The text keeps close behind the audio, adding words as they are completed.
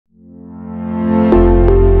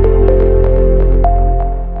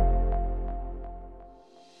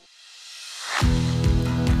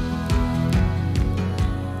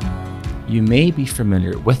may be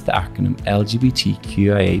familiar with the acronym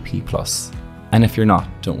LGBTQIAP+, and if you're not,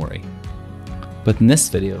 don't worry. But in this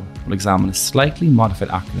video, we'll examine a slightly modified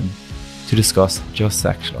acronym to discuss just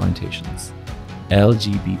sexual orientations,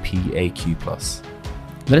 LGBTAQ+.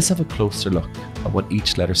 Let us have a closer look at what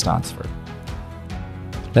each letter stands for.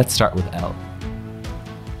 Let's start with L.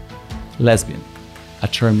 Lesbian, a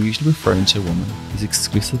term usually referring to a woman who is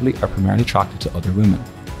exclusively or primarily attracted to other women.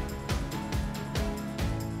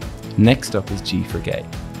 Next up is G for gay.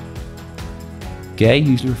 Gay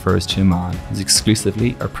usually refers to a man who is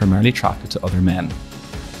exclusively or primarily attracted to other men.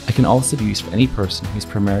 It can also be used for any person who is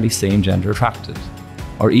primarily same gender attracted,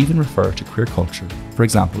 or even refer to queer culture, for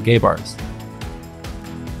example gay bars.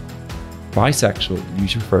 Bisexual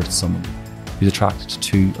usually refers to someone who is attracted to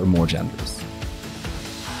two or more genders.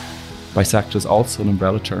 Bisexual is also an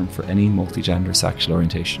umbrella term for any multi-gender sexual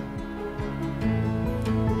orientation.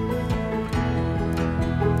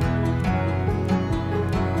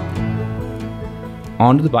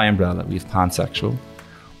 Under the bi umbrella, we have pansexual,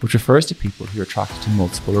 which refers to people who are attracted to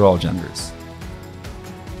multiple or all genders.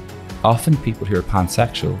 Often people who are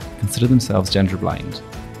pansexual consider themselves gender blind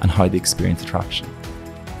and how they experience attraction.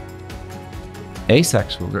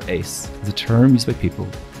 Asexual, or ace, is a term used by people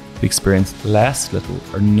who experience less, little,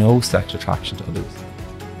 or no sexual attraction to others.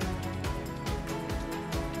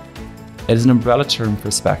 It is an umbrella term for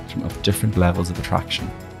a spectrum of different levels of attraction.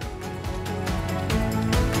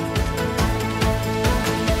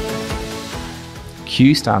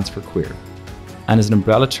 Q stands for queer, and is an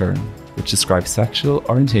umbrella term which describes sexual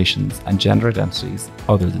orientations and gender identities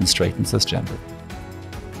other than straight and cisgender.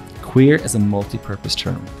 Queer is a multi-purpose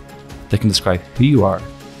term that can describe who you are,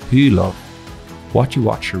 who you love, what you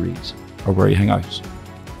watch or read, or where you hang out.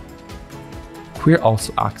 Queer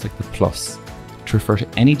also acts like the plus to refer to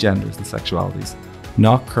any genders and sexualities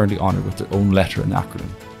not currently honoured with their own letter in the acronym.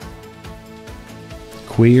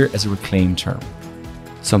 Queer is a reclaimed term,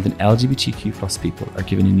 something LGBTQ+ people are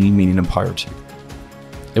given a new meaning and power to.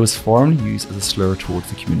 It was formerly used as a slur towards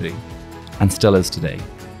the community, and still is today.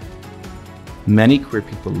 Many queer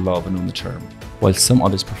people love and own the term, while some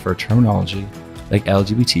others prefer terminology like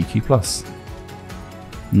LGBTQ+.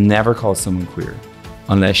 Never call someone queer,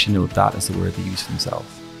 unless you know that is the word they use for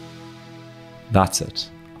themselves. That's it.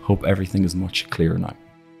 Hope everything is much clearer now.